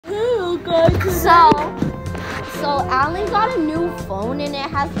So Alan got a new phone and it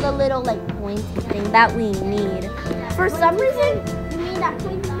has the little like pointy thing that we need. For some reason, You mean that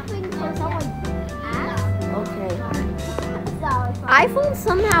pointy thing for someone's ass? okay. Sorry. iPhone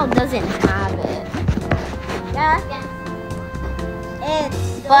somehow doesn't have it. Yeah.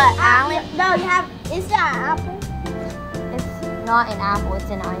 It's. But Alan, No, you have. Is that an Apple? it's not an Apple, it's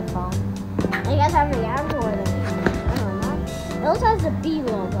an iPhone. You guys have the Apple or the. I don't know. It also has the B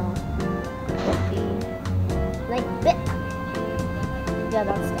logo. Like bit. Yeah,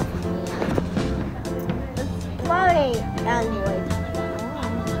 that's definitely it. It's probably Android.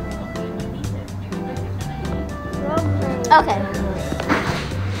 Okay.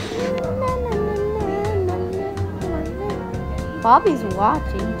 Bobby's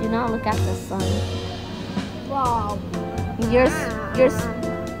watching. Do not look at the sun. Wow. Your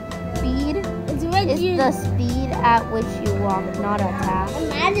speed It's right is here. the speed at which you walk, not attack.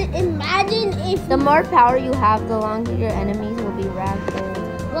 Imagine if. The more power you have, the longer your enemies will be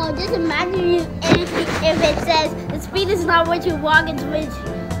ragdolled. Well, just imagine if it says the speed is not what you walk, it's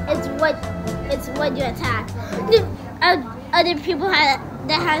what you attack. Other people that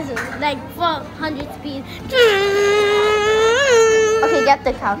has like 400 speed. Okay, get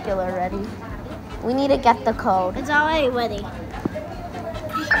the calculator ready. We need to get the code. It's already ready.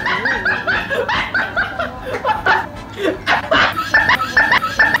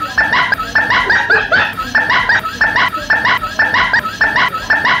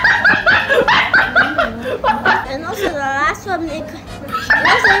 And also the last one, also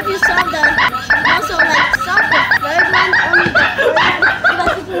if you solve the, also like solve the third one, only the third one,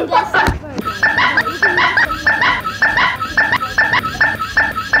 because you can get some further. You can get some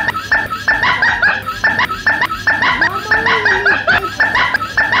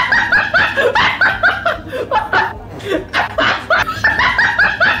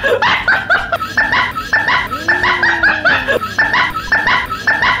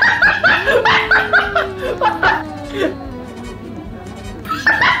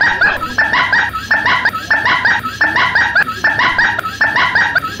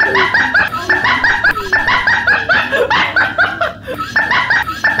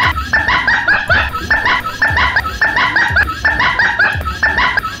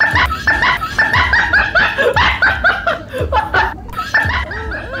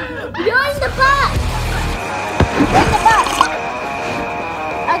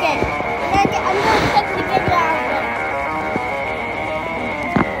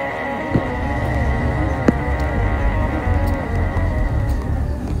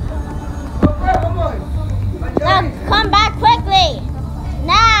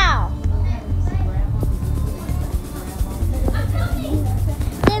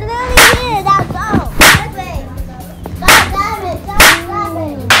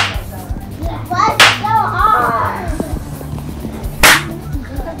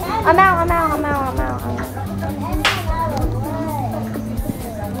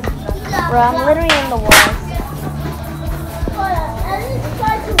Bro, I'm literally in the walls.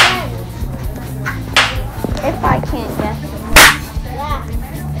 If I can't guess.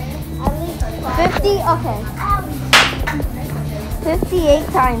 50? Okay. 58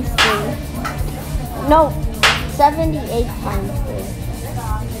 times 3. No, 78 times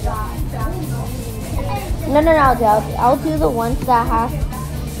 3. No, I'll do the ones that have.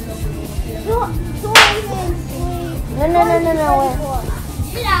 No, wait.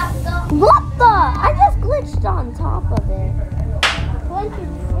 What the? I just glitched on top of it.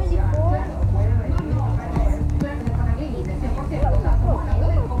 24.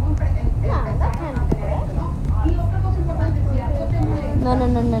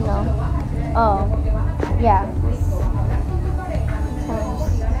 No. Oh, yeah.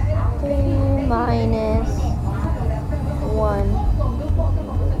 Times 3 minus 1.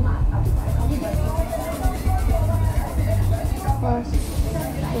 Plus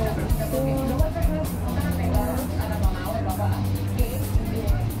 32.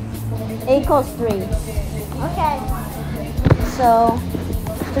 8 equals 3. Okay. So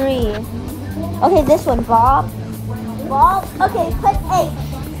 3. Okay, this one, Bob. Bob. Okay, put 8.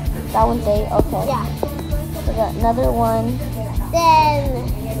 That one's 8. Okay. Yeah. So got another one. Then.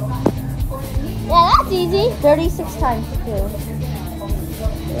 Yeah, that's easy. 36 times 2. 36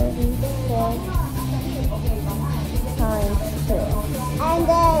 times 2. And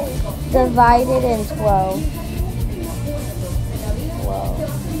then. Divided in 12. 12.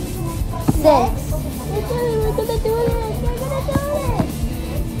 6. We're gonna do it.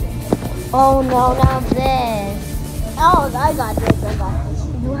 Oh no, now this. Oh, I got this.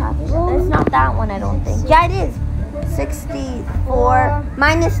 You have it? It's not that one, I don't think. Yeah, it is. 64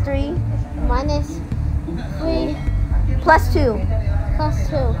 minus 3. minus 3 plus 2. plus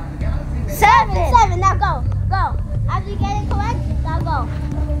 2. 7. 7. Now go. Go. After you get it correct, now go.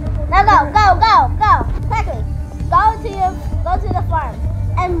 Now go. Go. Go. Go. Quickly. Go to the farm.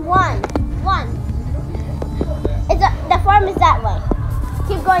 And 1. 1. The farm is that way.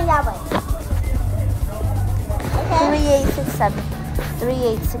 Keep going that way. Okay. 3867.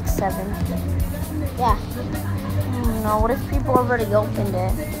 3867. Yeah. No, what if people already opened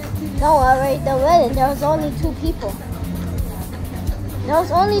it? Don't worry, they didn't. There was only 2 people. There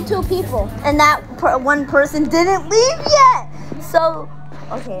was only 2 people. And that one person didn't leave yet. So,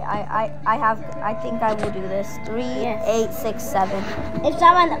 okay, I think I will do this. 3867. If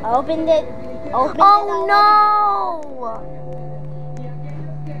someone opened it, Oh no!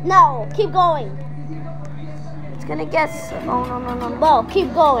 No, keep going. It's gonna guess. Oh no. Well,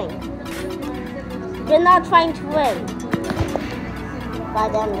 keep going. You're not trying to win.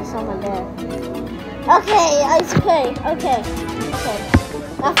 God damn, there's someone there. Okay, it's okay. Okay.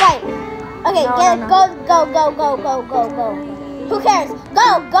 Now fight. Okay, go. Go. Who cares?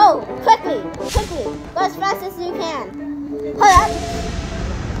 Go. Quickly. Go as fast as you can. Hold up.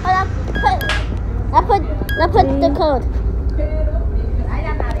 Now put the code.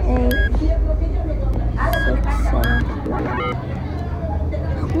 8, 6, 7.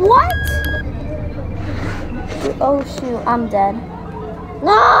 What? Oh shoot, I'm dead.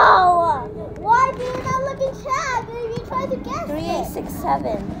 No! Why did you not look in chat? You tried to guess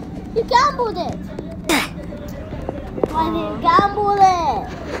 3867. You gambled it. Why did you gamble it?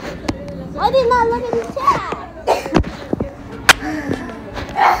 Why did you not look in the chat?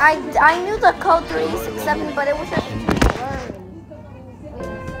 I knew the code 3867, but it was just too blurry.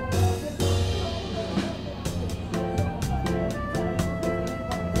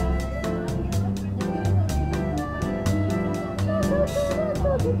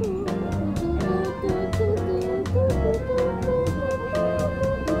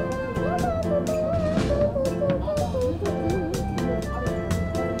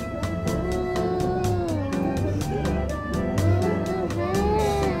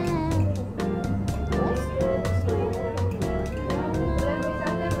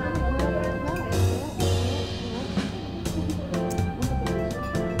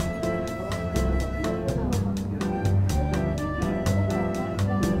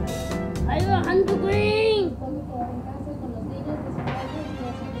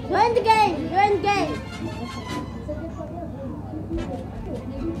 You're in the game.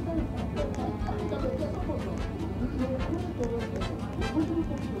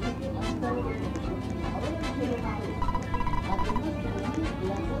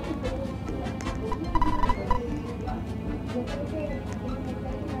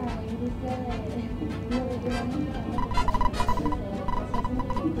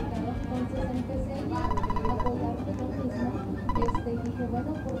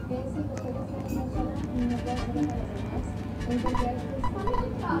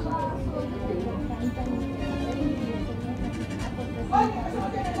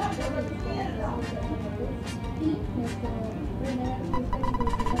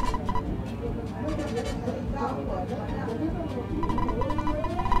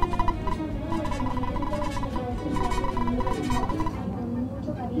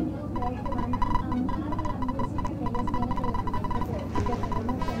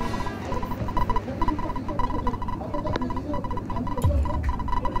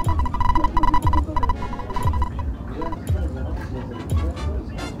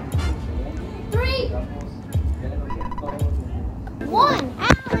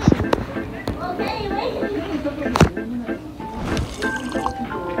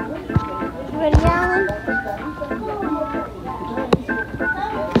 Ready, Alan?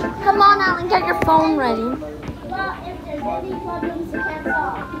 Come on, Alan, get your phone ready. Well, if there's any problems you can't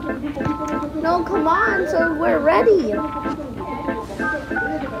solve. No, come on, so we're ready.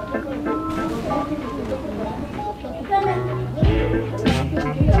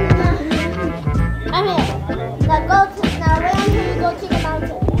 I'm here. Now right until you go to the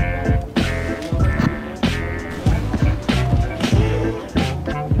mountain.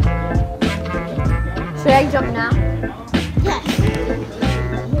 Should I jump now? Yes.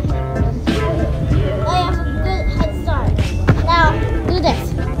 I have a good head start. Now do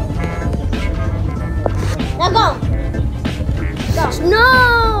this. Now go.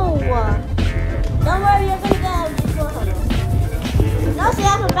 No! Don't worry, you're gonna get it before. Now so you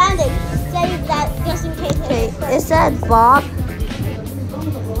have a bandage. Save that just in case. Okay, it said Bob.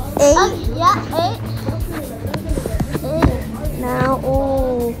 8. Yeah, 8. Now,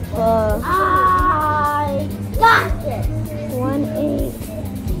 oh, I got this. 1, 8.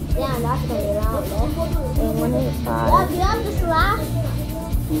 Yeah, now that's gonna be loud. And 185. Yeah, do you have the slash?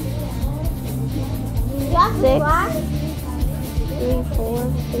 Do you have the 6, slash? 3, 4,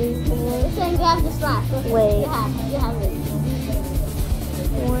 3, 4. You're saying you have the slash. Wait. You have it.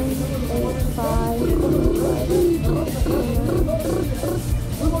 185.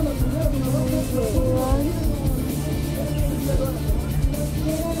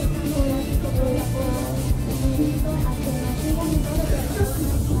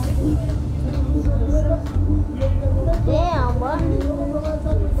 Damn, what? I'm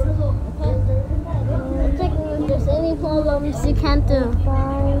checking if there's any problems you can't do. 5,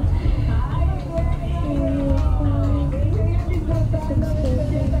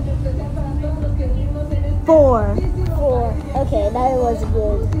 4. Okay, that was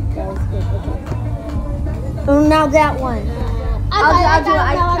good. Okay. Oh, now that one. I'll do it. I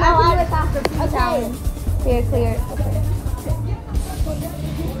can do it after 2,000. Clear. Okay.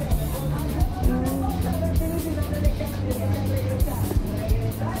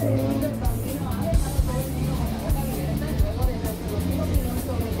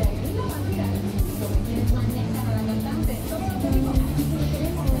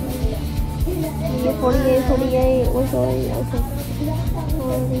 Yeah, 48. We're going. Okay.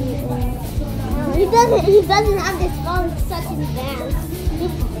 48. He doesn't have this phone such advanced.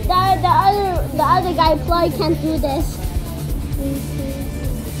 The other guy probably can't do this.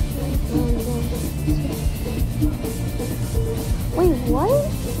 Wait, what?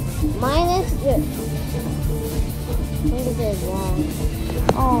 Minus it. What is it wrong?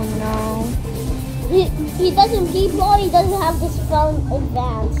 Oh no. He probably doesn't have this phone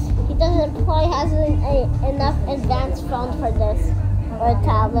advanced. He doesn't probably has enough advanced phone for this or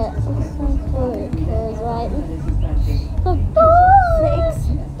tablet. Right? 6.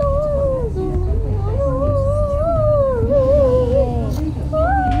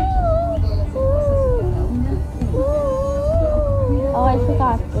 Oh, I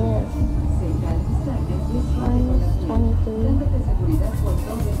forgot this. Minus 23.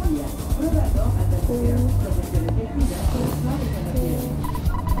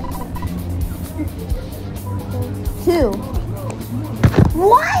 2.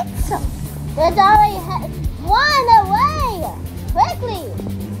 What? There's already one away! Quickly!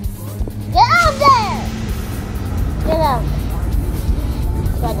 Get out there! Get out.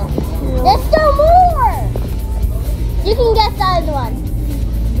 There's still more! You can get the other one.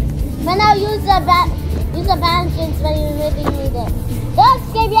 But now use the bandages when you really need it. Don't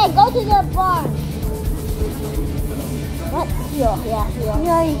escape yet, go to the barn. What? Yeah.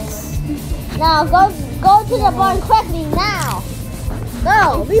 Yikes. Now go to the barn quickly now.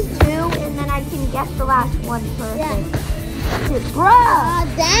 Go. Leave 2 and then I can get the last one person. Yeah. Bruh. Oh,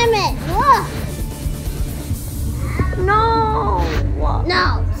 damn it. Ugh. No.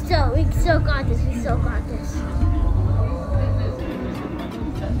 No, we still got this. We still got this.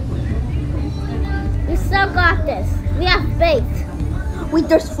 We still got this. We have faith. Wait,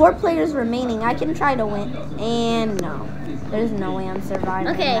 there's 4 players remaining. I can try to win. And no. There's no way I'm surviving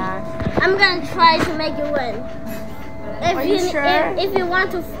Okay, that. I'm gonna try to make you win. Are you sure? If you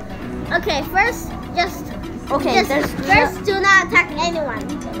want to, okay. First, first do not attack anyone.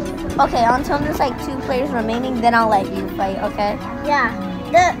 Okay, until there's like 2 players remaining, then I'll let you fight. Okay? Yeah.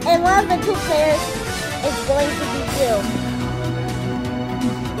 And one of the 2 players is going to be you.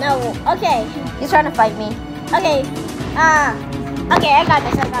 No. Okay. He's trying to fight me. Okay. Okay. I got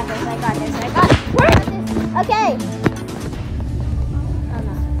this. Okay.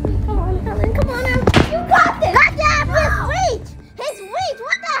 Come on now. You got this. Got that. His reach.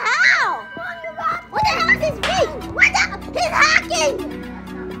 What the hell? What the hell is his reach? He's hacking.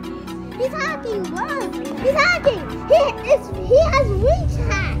 He's hacking, bro. He's hacking. He has reach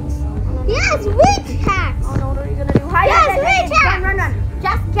hacks. He has reach hacks. Oh no, what are you gonna do? Hide. Yes, reach hacks. Run.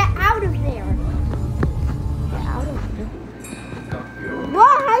 Just get out of there. Get out of there. Bro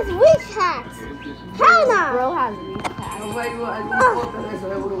has reach hacks. Hell no. Bro has reach hacks.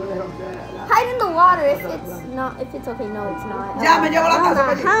 Hide in the water if it's not. If it's okay. No, it's not.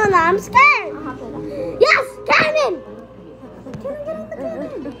 Hell no. I'm scared. Yes, cannon.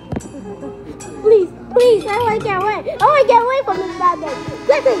 Please, I want to get away. I want to get away from this bad guy.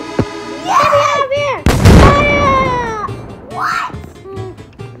 Quickly! Get me out of here! What?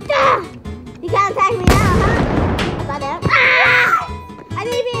 You can't attack me now, huh? Got him. I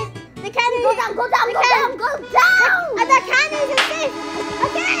didn't even... The cannon... Go down! And the cannon is safe!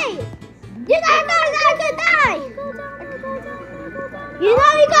 Okay! You guys know he's not gonna die! You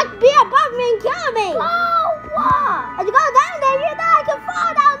know you got to be above me and kill me! Oh, what? And you go down there, you know I can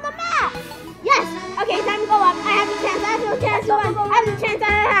fall down the map! Yes! Okay, time to go up. I have the chance. I have the chance to win. I have the chance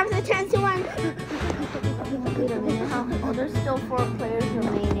still 4 players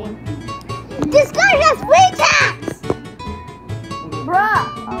remaining. This guy has 3 taps! Bruh!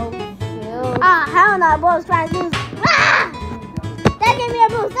 Oh, shoot. Ah, hell no, Bo's trying to lose. Ah! That gave me a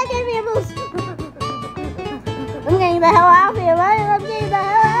boost, that gave me a boost. I'm getting the hell out of here, right? I'm getting the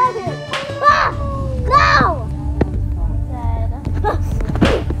hell out of here. Ah! No!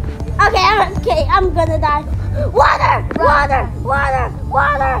 Okay, I'm gonna die. Water! Water! Water!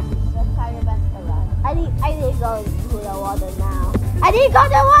 Water! Just try your best to run. I need to go to the water now. I need to go to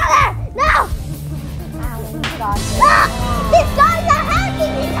the water! No! Got it. Ah! This guy's a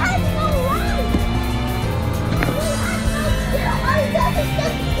hacking! He has no life! He has no skill! All he does is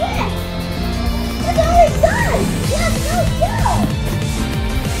just swim! That's all he does! He has no skill!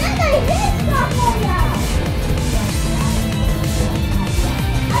 And I hit someone now!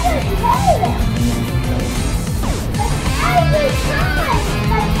 I just hate it! Every time!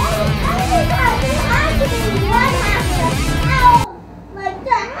 Every time we have to be one after out! Like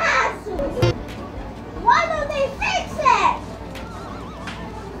the hassle! Why don't they fix it?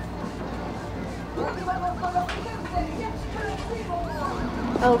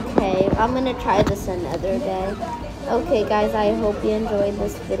 Okay, I'm gonna try this another day. Okay, guys, I hope you enjoyed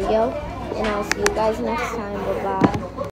this video, and I'll see you guys next time. Bye-bye.